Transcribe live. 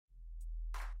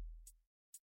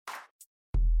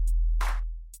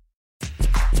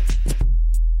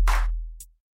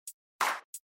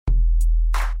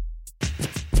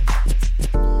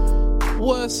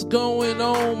What's going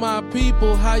on, my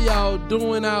people? How y'all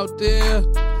doing out there?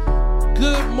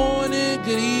 Good morning,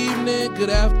 good evening, good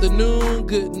afternoon,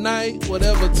 good night,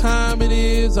 whatever time it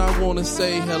is, I want to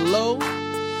say hello.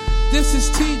 This is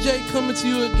TJ coming to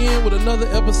you again with another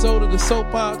episode of the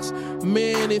Soapbox.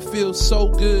 Man, it feels so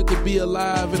good to be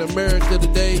alive in America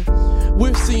today.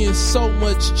 We're seeing so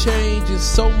much change and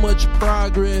so much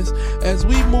progress as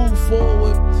we move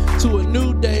forward to a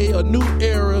new day, a new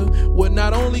era where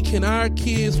not only can our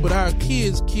kids, but our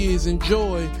kids' kids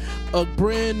enjoy a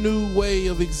brand new way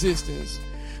of existence.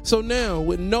 So now,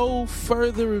 with no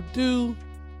further ado,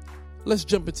 let's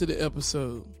jump into the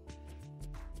episode.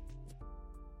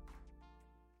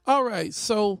 All right,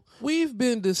 so we've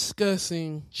been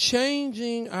discussing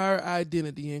changing our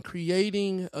identity and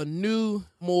creating a new,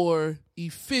 more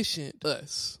efficient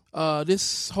us.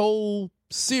 This whole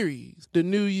series, The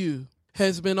New You,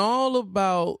 has been all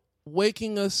about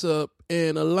waking us up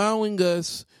and allowing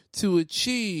us to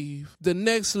achieve the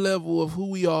next level of who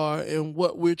we are and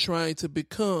what we're trying to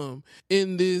become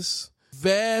in this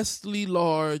vastly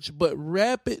large but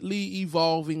rapidly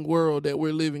evolving world that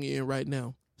we're living in right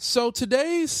now. So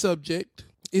today's subject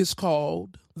is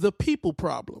called the people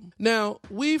problem. Now,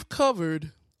 we've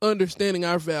covered understanding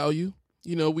our value.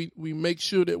 You know, we make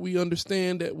sure that we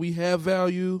understand that we have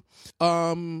value,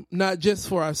 not just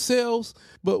for ourselves,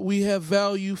 but we have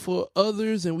value for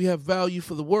others and we have value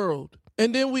for the world.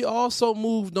 And then we also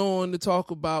moved on to talk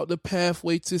about the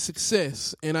pathway to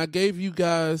success. And I gave you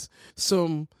guys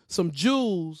some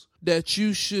jewels that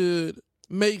you should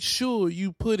make sure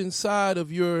you put inside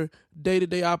of your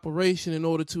day-to-day operation in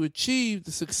order to achieve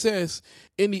the success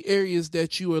in the areas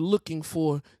that you are looking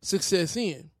for success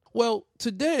in. Well,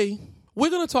 today we're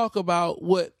going to talk about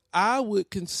what I would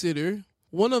consider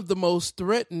one of the most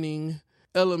threatening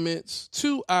elements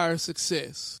to our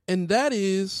success, and that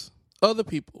is other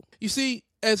people. You see,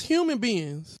 as human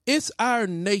beings, it's our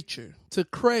nature to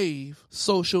crave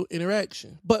social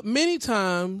interaction, but many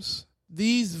times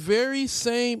these very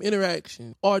same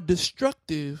interactions are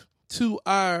destructive to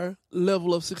our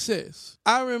level of success.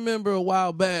 I remember a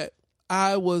while back,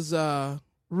 I was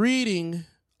reading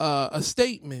a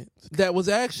statement that was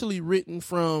actually written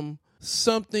from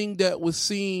something that was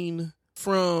seen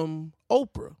from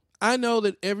Oprah. I know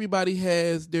that everybody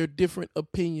has their different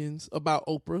opinions about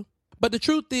Oprah, but the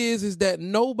truth is that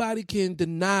nobody can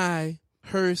deny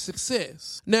her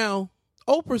success. Now,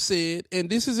 Oprah said, and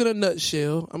this is in a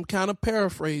nutshell, I'm kind of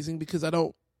paraphrasing because I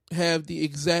don't have the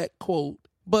exact quote,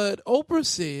 but Oprah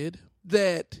said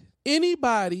that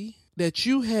anybody that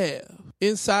you have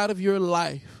inside of your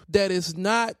life that is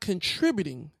not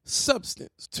contributing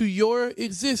substance to your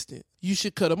existence, you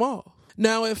should cut them off.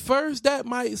 Now, at first, that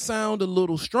might sound a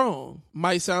little strong,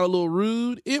 might sound a little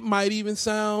rude, it might even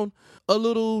sound a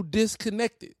little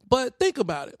disconnected. But think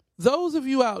about it. Those of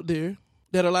you out there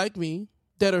that are like me,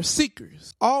 that are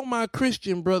seekers, all my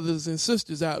Christian brothers and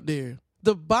sisters out there,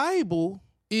 the Bible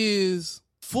is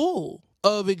full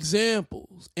of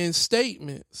examples and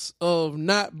statements of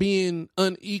not being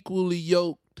unequally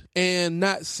yoked and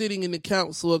not sitting in the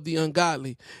counsel of the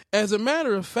ungodly. As a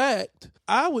matter of fact,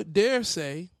 I would dare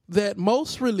say that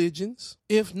most religions,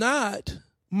 if not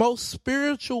most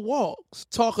spiritual walks,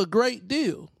 talk a great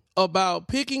deal about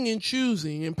picking and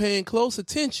choosing and paying close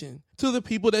attention to the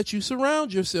people that you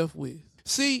surround yourself with.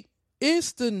 See,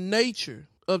 it's the nature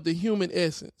of the human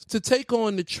essence to take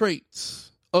on the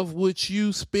traits of which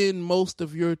you spend most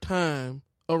of your time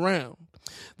around.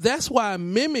 That's why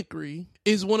mimicry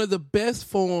is one of the best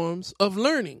forms of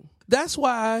learning. That's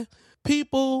why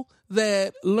people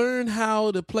that learn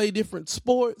how to play different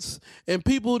sports and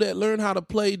people that learn how to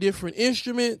play different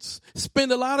instruments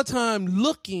spend a lot of time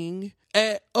looking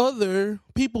at other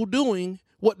people doing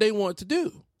what they want to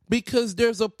do. Because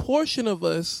there's a portion of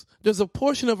us, there's a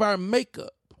portion of our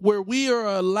makeup where we are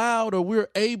allowed or we're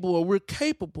able or we're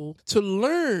capable to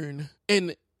learn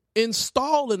and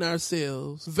install in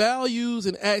ourselves values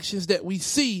and actions that we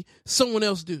see someone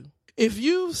else do. If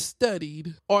you've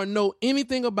studied or know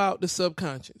anything about the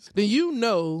subconscious, then you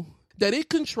know that it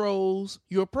controls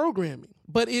your programming.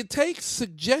 But it takes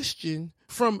suggestion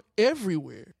from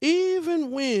everywhere,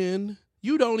 even when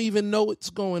you don't even know what's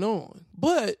going on.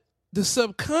 But the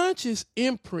subconscious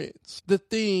imprints the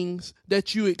things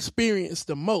that you experience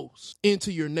the most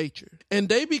into your nature, and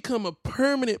they become a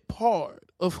permanent part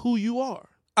of who you are.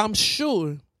 I'm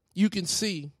sure you can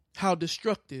see how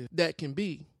destructive that can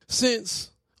be,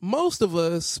 since most of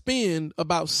us spend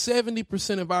about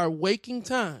 70% of our waking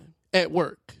time at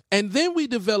work. And then we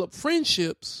develop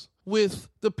friendships with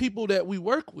the people that we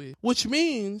work with, which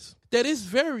means that it's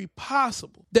very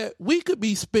possible that we could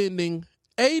be spending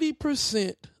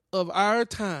 80% of our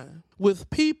time with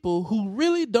people who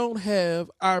really don't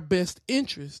have our best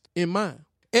interest in mind.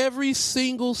 Every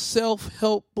single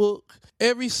self-help book,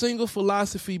 every single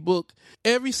philosophy book,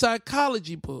 every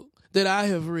psychology book that I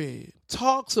have read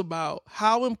talks about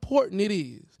how important it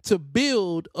is to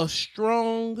build a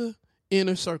strong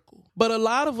inner circle. But a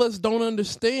lot of us don't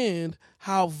understand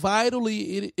how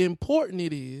vitally important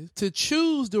it is to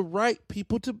choose the right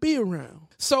people to be around.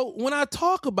 So when I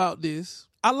talk about this,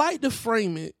 I like to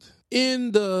frame it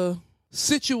in the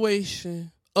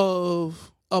situation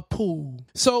of a pool.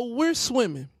 So we're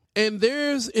swimming, and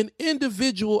there's an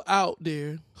individual out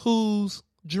there who's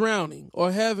drowning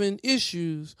or having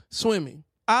issues swimming.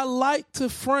 I like to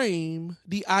frame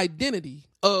the identity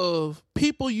of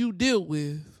people you deal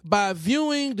with by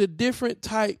viewing the different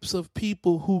types of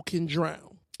people who can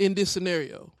drown in this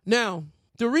scenario. Now,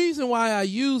 the reason why I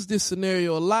use this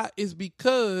scenario a lot is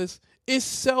because it's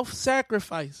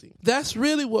self-sacrificing. That's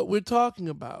really what we're talking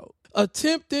about.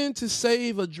 Attempting to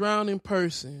save a drowning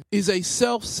person is a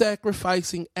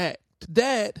self-sacrificing act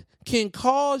that can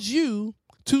cause you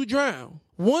to drown.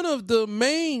 One of the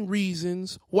main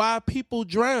reasons why people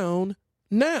drown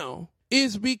now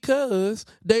is because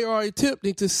they are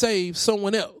attempting to save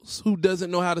someone else who doesn't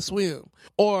know how to swim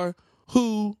or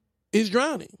who is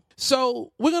drowning.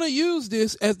 So we're going to use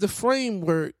this as the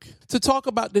framework to talk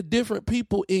about the different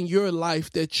people in your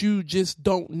life that you just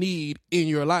don't need in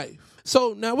your life.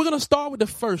 So now we're going to start with the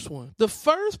first one. The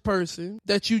first person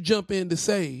that you jump in to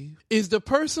save is the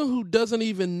person who doesn't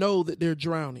even know that they're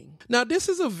drowning. Now, this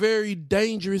is a very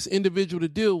dangerous individual to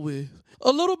deal with.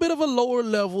 A little bit of a lower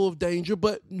level of danger,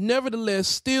 but nevertheless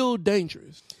still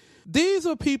dangerous. These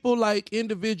are people like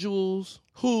individuals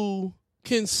who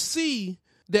can see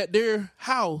that their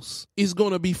house is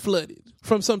going to be flooded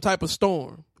from some type of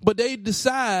storm, but they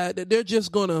decide that they're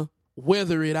just going to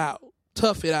weather it out,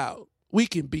 tough it out. We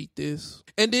can beat this.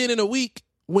 And then in a week,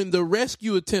 when the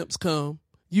rescue attempts come,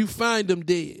 you find them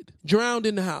dead, drowned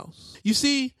in the house. You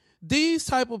see, these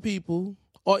type of people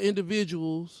are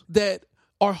individuals that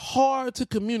are hard to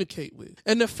communicate with.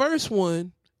 And the first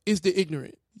one is the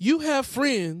ignorant. You have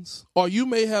friends, or you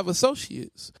may have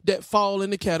associates that fall in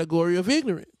the category of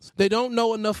ignorance. They don't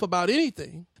know enough about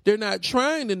anything. They're not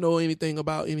trying to know anything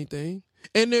about anything.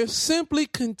 And they're simply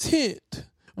content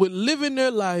with living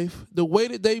their life the way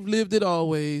that they've lived it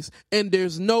always, and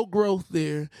there's no growth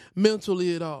there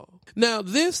mentally at all. Now,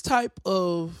 this type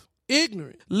of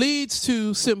ignorance leads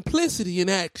to simplicity in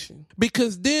action,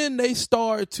 because then they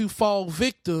start to fall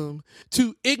victim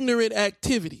to ignorant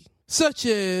activity, such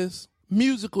as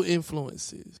musical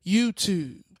influences,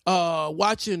 YouTube,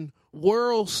 watching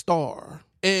World Star,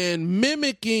 and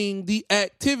mimicking the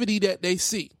activity that they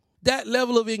see. That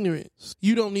level of ignorance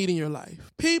you don't need in your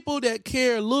life. People that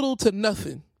care little to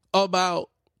nothing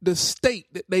about the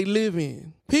state that they live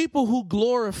in. People who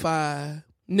glorify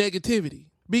negativity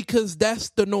because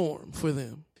that's the norm for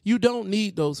them. You don't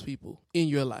need those people in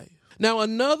your life. Now,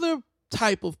 another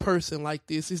type of person like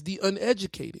this is the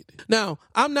uneducated. Now,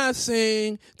 I'm not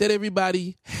saying that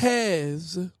everybody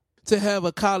has to have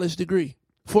a college degree.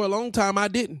 For a long time, I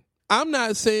didn't. I'm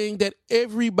not saying that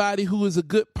everybody who is a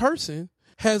good person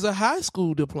has a high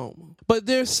school diploma. But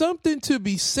there's something to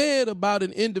be said about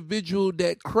an individual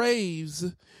that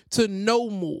craves to know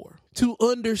more, to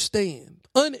understand.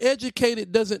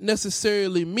 Uneducated doesn't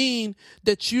necessarily mean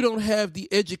that you don't have the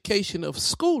education of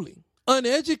schooling.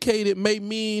 Uneducated may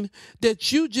mean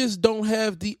that you just don't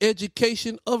have the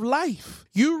education of life.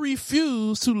 You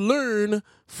refuse to learn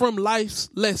from life's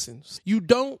lessons. You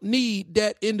don't need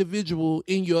that individual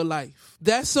in your life.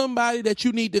 That's somebody that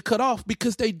you need to cut off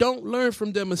because they don't learn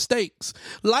from their mistakes.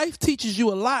 Life teaches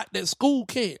you a lot that school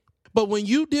can't. But when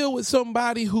you deal with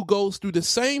somebody who goes through the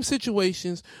same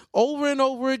situations over and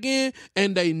over again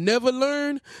and they never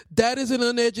learn, that is an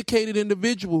uneducated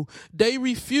individual. They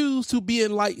refuse to be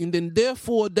enlightened, and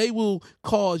therefore they will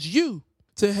cause you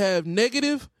to have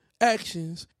negative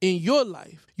actions in your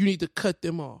life. You need to cut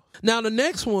them off. Now, the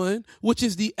next one, which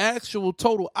is the actual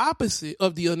total opposite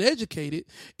of the uneducated,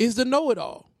 is the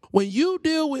know-it-all. When you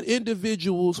deal with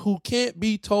individuals who can't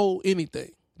be told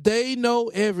anything, they know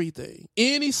everything.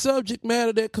 Any subject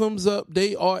matter that comes up,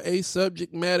 they are a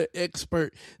subject matter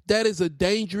expert. That is a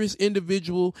dangerous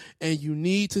individual, and you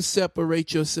need to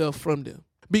separate yourself from them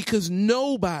because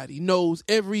nobody knows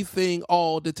everything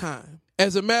all the time.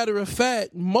 As a matter of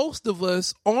fact, most of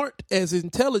us aren't as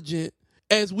intelligent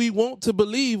as we want to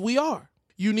believe we are.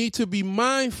 You need to be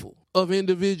mindful of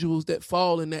individuals that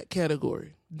fall in that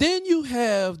category. Then you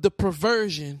have the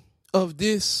perversion of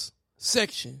this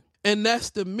section. And that's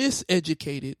the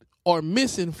miseducated or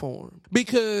misinformed,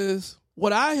 because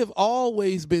what I have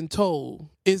always been told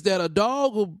is that a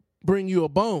dog will bring you a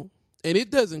bone, and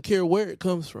it doesn't care where it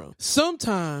comes from.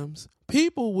 Sometimes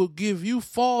people will give you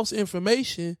false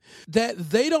information that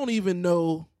they don't even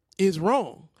know is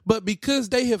wrong. But because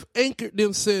they have anchored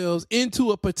themselves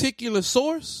into a particular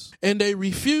source and they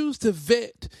refuse to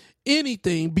vet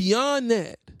anything beyond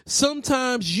that,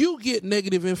 sometimes you get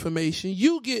negative information,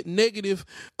 you get negative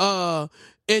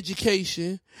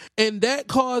education, and that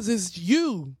causes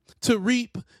you to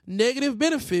reap negative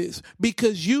benefits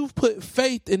because you've put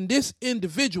faith in this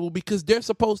individual because they're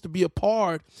supposed to be a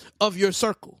part of your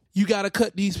circle. You got to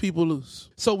cut these people loose.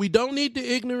 So we don't need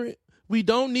the ignorant. We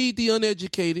don't need the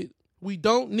uneducated. We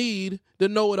don't need the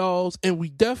know-it-alls, and we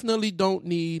definitely don't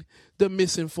need the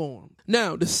misinformed.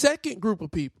 Now, the second group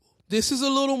of people, this is a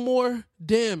little more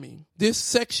damning. This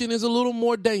section is a little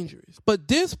more dangerous. But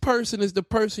this person is the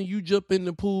person you jump in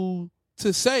the pool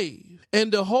to save.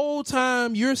 And the whole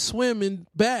time you're swimming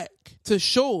back to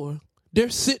shore, they're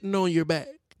sitting on your back.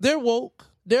 They're woke.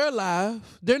 They're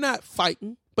alive. They're not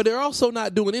fighting. But they're also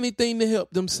not doing anything to help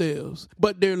themselves.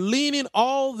 But they're leaning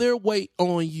all their weight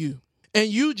on you. And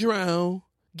you drown,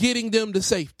 getting them to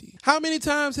safety. How many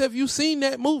times have you seen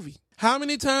that movie? How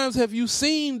many times have you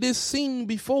seen this scene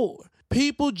before?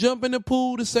 People jump in the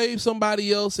pool to save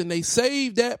somebody else, and they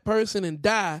save that person and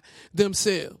die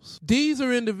themselves. These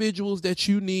are individuals that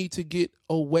you need to get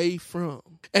away from.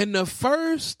 And the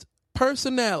first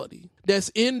personality that's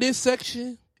in this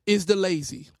section is the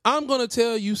lazy. I'm going to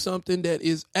tell you something that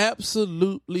is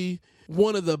absolutely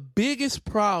one of the biggest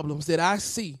problems that I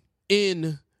see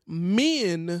in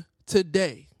men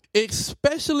today,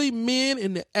 especially men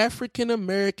in the African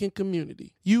American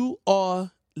community. You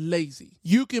are lazy.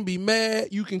 You can be mad.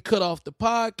 You can cut off the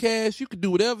podcast. You can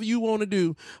do whatever you want to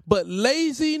do. But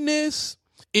laziness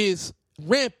is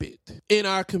rampant in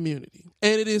our community.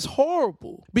 And it is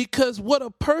horrible because what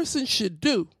a person should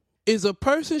do is a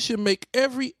person should make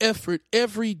every effort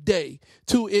every day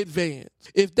to advance.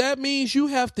 If that means you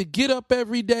have to get up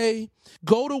every day,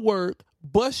 go to work,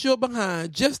 bust your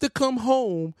behind just to come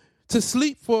home to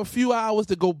sleep for a few hours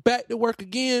to go back to work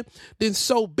again, then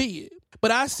so be it.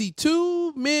 But I see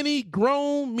too many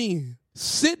grown men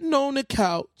sitting on the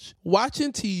couch,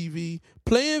 watching TV,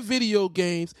 playing video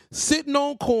games, sitting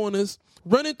on corners,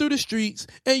 running through the streets,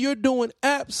 and you're doing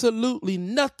absolutely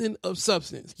nothing of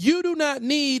substance. You do not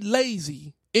need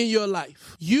lazy in your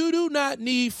life. You do not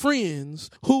need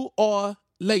friends who are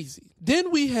lazy.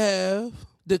 Then we have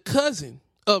the cousin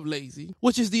of lazy,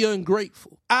 which is the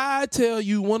ungrateful. I tell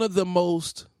you, one of the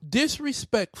most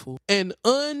disrespectful and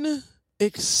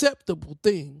unacceptable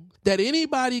things that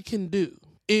anybody can do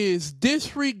is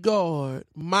disregard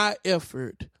my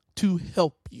effort to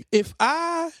help you. If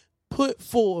I put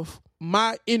forth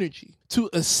my energy to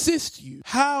assist you,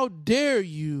 how dare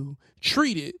you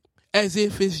treat it as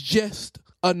if it's just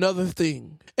another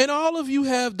thing? And all of you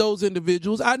have those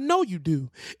individuals. I know you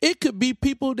do. It could be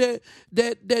people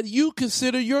that you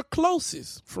consider your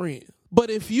closest friend. But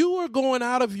if you are going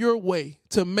out of your way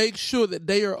to make sure that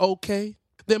they are okay,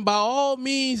 then by all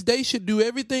means, they should do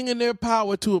everything in their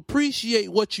power to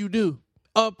appreciate what you do.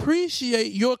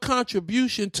 Appreciate your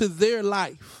contribution to their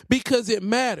life because it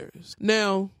matters.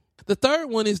 Now, the third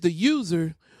one is the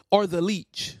user or the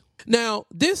leech. Now,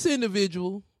 this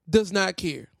individual does not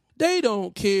care. They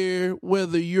don't care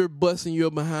whether you're busting your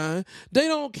behind. They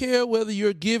don't care whether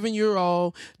you're giving your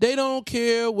all. They don't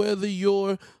care whether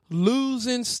you're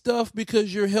losing stuff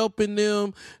because you're helping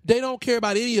them. They don't care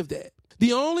about any of that.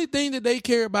 The only thing that they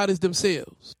care about is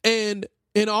themselves. And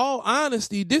in all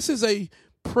honesty, this is a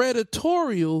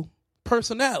predatorial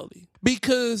personality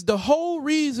because the whole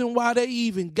reason why they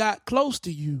even got close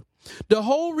to you, the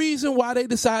whole reason why they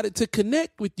decided to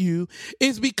connect with you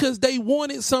is because they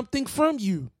wanted something from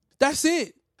you. That's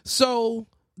it. So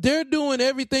they're doing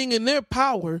everything in their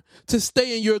power to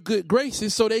stay in your good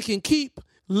graces so they can keep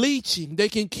leeching. They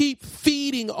can keep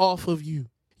feeding off of you.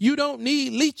 You don't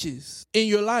need leeches in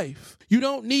your life. You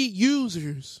don't need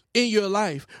users in your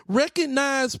life.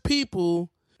 Recognize people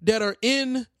that are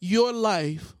in your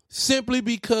life simply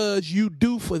because you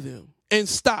do for them and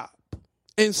stop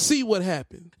and see what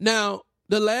happens. Now,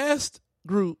 the last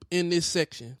group in this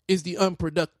section is the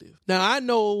unproductive. Now, I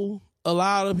know a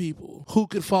lot of people who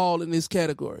could fall in this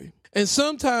category. And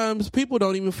sometimes people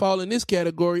don't even fall in this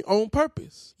category on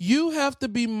purpose. You have to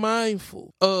be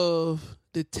mindful of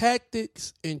the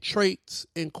tactics and traits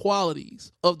and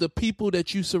qualities of the people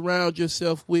that you surround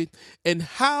yourself with and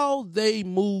how they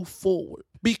move forward.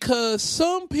 Because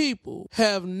some people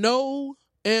have no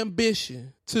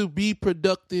ambition to be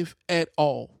productive at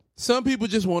all. Some people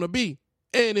just want to be.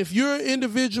 And if you're an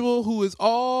individual who is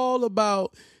all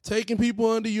about taking people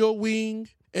under your wing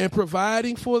and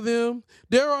providing for them,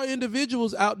 there are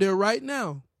individuals out there right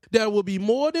now that will be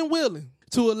more than willing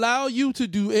to allow you to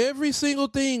do every single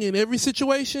thing in every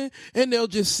situation, and they'll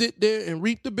just sit there and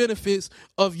reap the benefits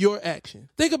of your action.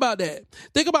 Think about that.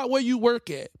 Think about where you work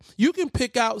at. You can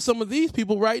pick out some of these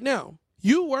people right now.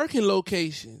 You work in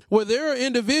locations where there are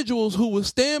individuals who will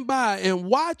stand by and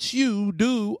watch you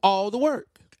do all the work.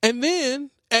 And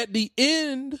then at the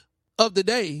end of the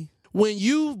day, when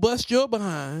you've bust your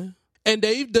behind and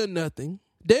they've done nothing,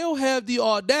 they'll have the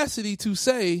audacity to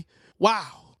say,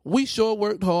 wow, we sure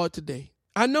worked hard today.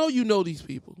 I know you know these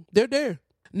people. They're there.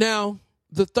 Now,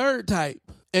 the third type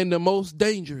and the most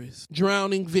dangerous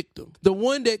drowning victim, the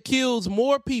one that kills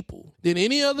more people than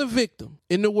any other victim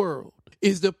in the world,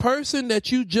 is the person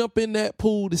that you jump in that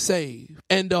pool to save.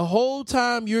 And the whole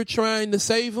time you're trying to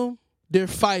save them, they're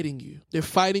fighting you. They're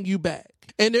fighting you back.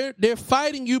 And they're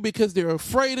fighting you because they're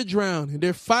afraid of drowning.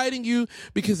 They're fighting you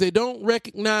because they don't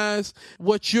recognize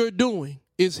what you're doing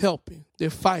is helping. They're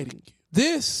fighting you.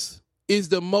 This is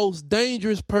the most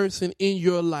dangerous person in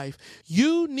your life.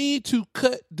 You need to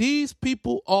cut these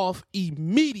people off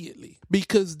immediately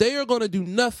because they are going to do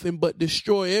nothing but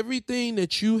destroy everything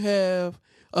that you have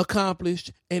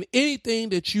accomplished and anything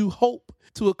that you hope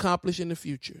to accomplish in the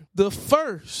future. The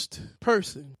first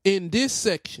person in this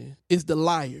section is the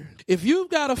liar. If you've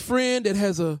got a friend that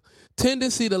has a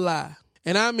tendency to lie,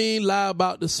 and I mean lie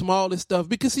about the smallest stuff,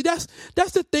 because see, that's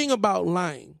the thing about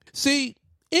lying. See,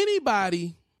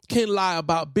 anybody can lie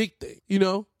about big things, you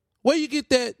know? Where you get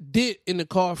that dent in the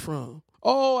car from?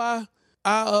 Oh,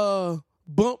 I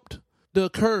bumped the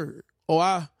curb,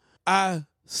 or I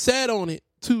sat on it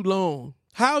too long.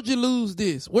 How'd you lose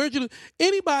this?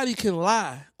 Anybody can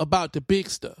lie about the big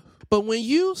stuff. But when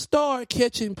you start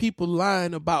catching people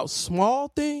lying about small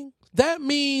things, that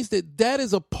means that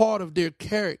is a part of their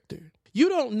character. You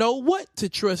don't know what to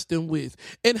trust them with.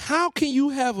 And how can you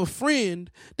have a friend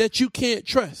that you can't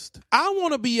trust? I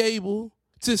want to be able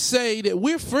to say that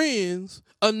we're friends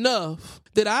enough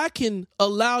that I can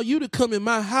allow you to come in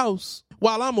my house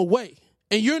while I'm away.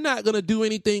 And you're not going to do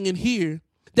anything in here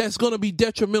that's going to be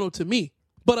detrimental to me.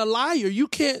 But a liar, you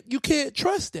can't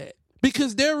trust that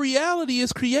because their reality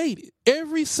is created.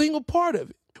 Every single part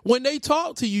of it. When they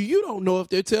talk to you, you don't know if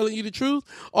they're telling you the truth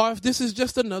or if this is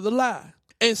just another lie.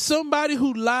 And somebody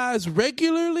who lies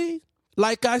regularly,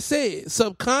 like I said,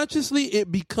 subconsciously,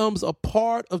 it becomes a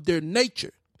part of their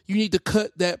nature. You need to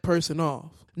cut that person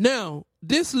off. Now,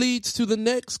 this leads to the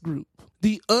next group,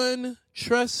 the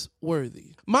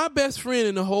untrustworthy. My best friend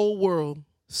in the whole world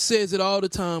says it all the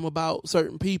time about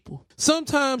certain people.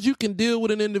 Sometimes you can deal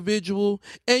with an individual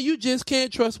and you just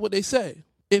can't trust what they say.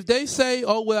 If they say,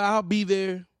 oh, well, I'll be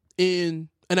there in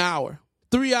an hour.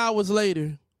 3 hours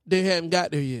later, they haven't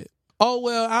got there yet. Oh,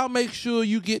 well, I'll make sure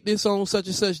you get this on such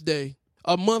and such day.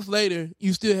 A month later,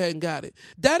 you still hadn't got it.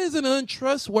 That is an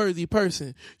untrustworthy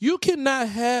person. You cannot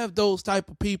have those type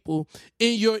of people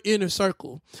in your inner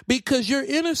circle because your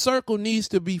inner circle needs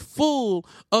to be full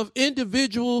of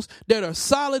individuals that are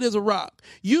solid as a rock.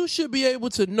 You should be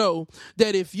able to know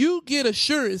that if you get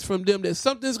assurance from them that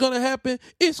something's going to happen,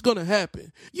 it's going to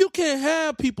happen. You can't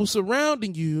have people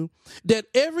surrounding you that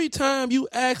every time you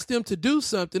ask them to do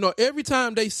something or every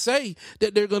time they say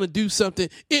that they're going to do something,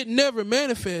 it never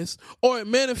manifests, or it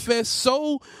manifests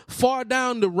so far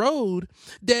down the road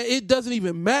that it doesn't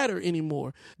even matter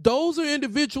anymore. Those are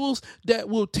individuals that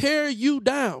will tear you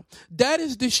down. That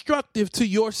is destructive to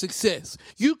your success.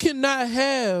 You cannot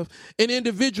have an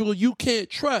individual you can't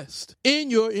trust in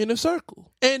your inner circle.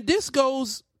 And this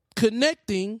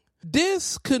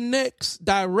connects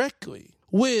directly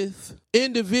with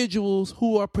individuals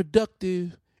who are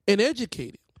productive and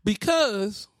educated,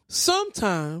 because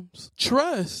sometimes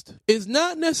trust is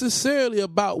not necessarily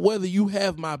about whether you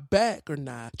have my back or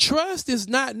not. Trust is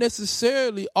not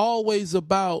necessarily always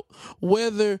about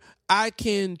whether I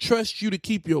can trust you to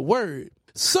keep your word.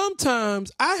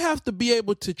 Sometimes I have to be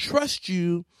able to trust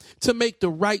you to make the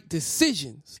right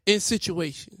decisions in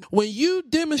situations. When you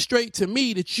demonstrate to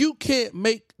me that you can't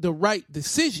make the right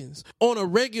decisions on a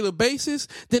regular basis,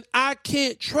 then I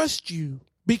can't trust you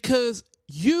because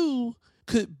you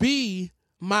could be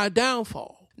my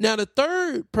downfall. Now, the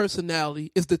third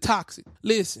personality is the toxic.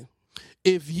 Listen,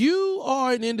 if you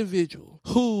are an individual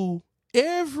who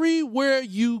everywhere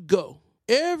you go,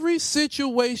 every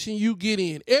situation you get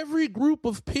in, every group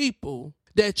of people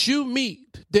that you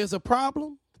meet, there's a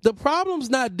problem. The problem's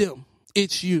not them.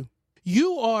 It's you.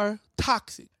 You are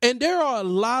toxic. And there are a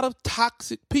lot of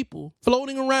toxic people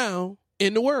floating around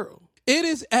in the world. It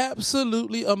is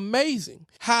absolutely amazing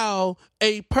how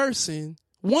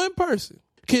one person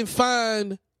can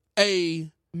find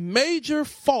a major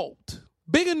fault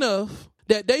big enough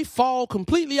that they fall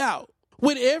completely out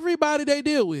with everybody they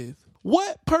deal with.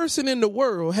 What person in the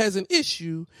world has an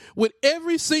issue with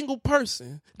every single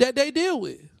person that they deal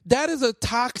with? That is a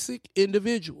toxic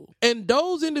individual. And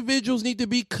those individuals need to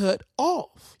be cut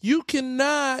off. You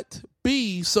cannot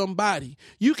be somebody.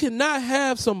 You cannot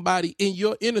have somebody in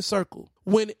your inner circle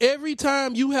when every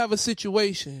time you have a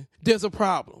situation, there's a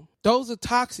problem. Those are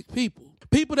toxic people.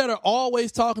 People that are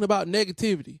always talking about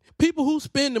negativity. People who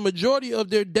spend the majority of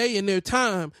their day and their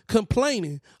time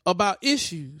complaining about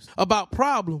issues, about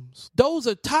problems. Those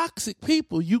are toxic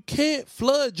people. You can't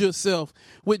flood yourself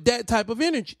with that type of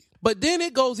energy. But then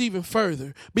it goes even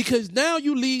further because now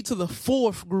you lead to the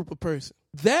fourth group of person.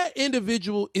 That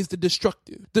individual is the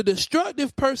destructive. The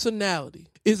destructive personality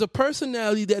is a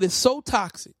personality that is so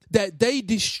toxic that they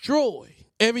destroy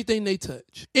everything they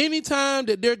touch. Anytime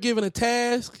that they're given a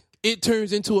task, it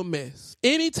turns into a mess.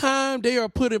 Anytime they are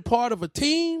put in part of a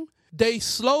team, they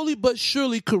slowly but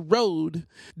surely corrode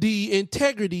the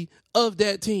integrity of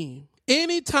that team.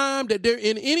 Anytime that they're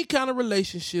in any kind of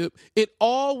relationship, it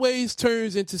always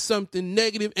turns into something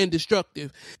negative and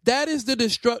destructive. That is the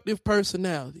destructive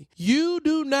personality. You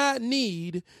do not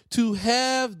need to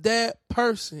have that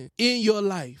person in your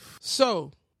life.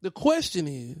 So the question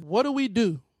is, what do we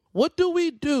do? What do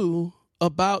we do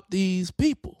about these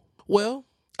people? Well,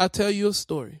 I'll tell you a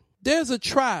story. There's a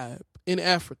tribe in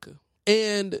Africa,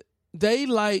 and they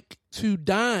like to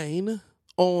dine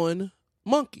on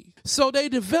monkey. So they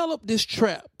developed this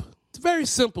trap. It's a very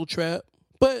simple trap,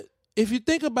 but if you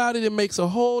think about it, it makes a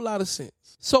whole lot of sense.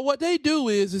 So what they do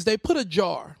is they put a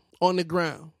jar on the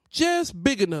ground, just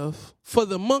big enough for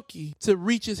the monkey to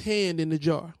reach his hand in the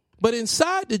jar. But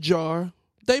inside the jar,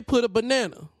 they put a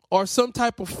banana or some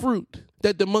type of fruit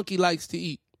that the monkey likes to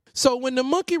eat. So when the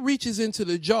monkey reaches into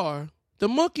the jar, the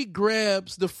monkey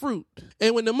grabs the fruit.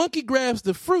 And when the monkey grabs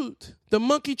the fruit, the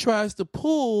monkey tries to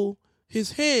pull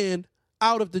his hand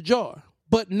out of the jar.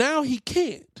 But now he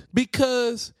can't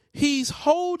because he's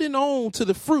holding on to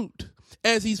the fruit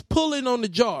as he's pulling on the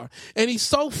jar. And he's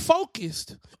so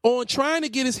focused on trying to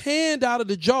get his hand out of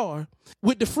the jar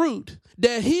with the fruit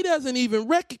that he doesn't even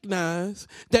recognize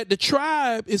that the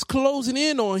tribe is closing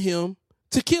in on him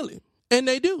to kill him. And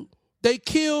they do. They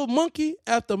kill monkey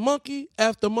after monkey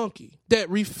after monkey that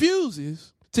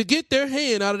refuses to get their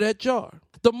hand out of that jar.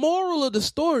 The moral of the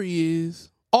story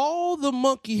is all the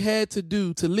monkey had to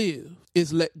do to live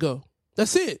is let go.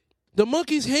 That's it. The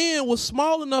monkey's hand was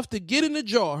small enough to get in the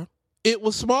jar. It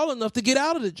was small enough to get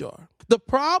out of the jar. The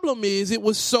problem is it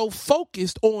was so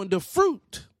focused on the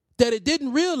fruit that it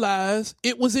didn't realize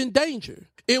it was in danger.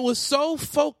 It was so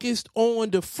focused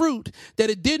on the fruit that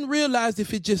it didn't realize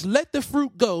if it just let the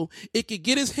fruit go, it could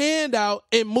get his hand out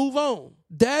and move on.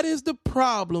 That is the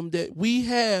problem that we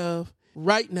have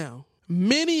right now.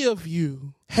 Many of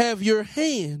you have your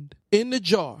hand in the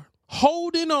jar,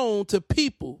 holding on to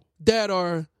people that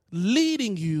are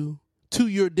leading you to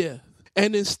your death.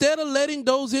 And instead of letting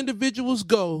those individuals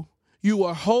go, you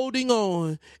are holding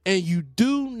on and you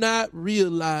do not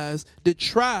realize the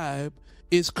tribe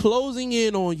is closing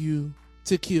in on you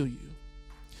to kill you.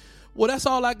 Well, that's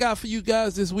all I got for you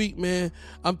guys this week, man.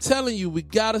 I'm telling you, we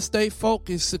got to stay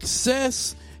focused.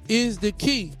 Success is the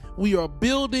key. We are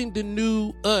building the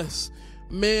new us.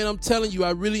 Man, I'm telling you,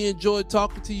 I really enjoyed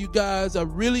talking to you guys. I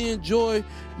really enjoy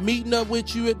meeting up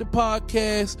with you at the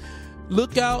podcast.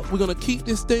 Look out. We're going to keep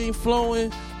this thing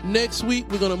flowing. Next week,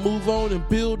 we're going to move on and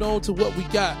build on to what we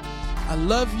got. I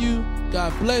love you.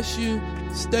 God bless you.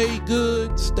 Stay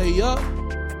good. Stay up.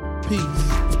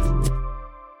 Peace.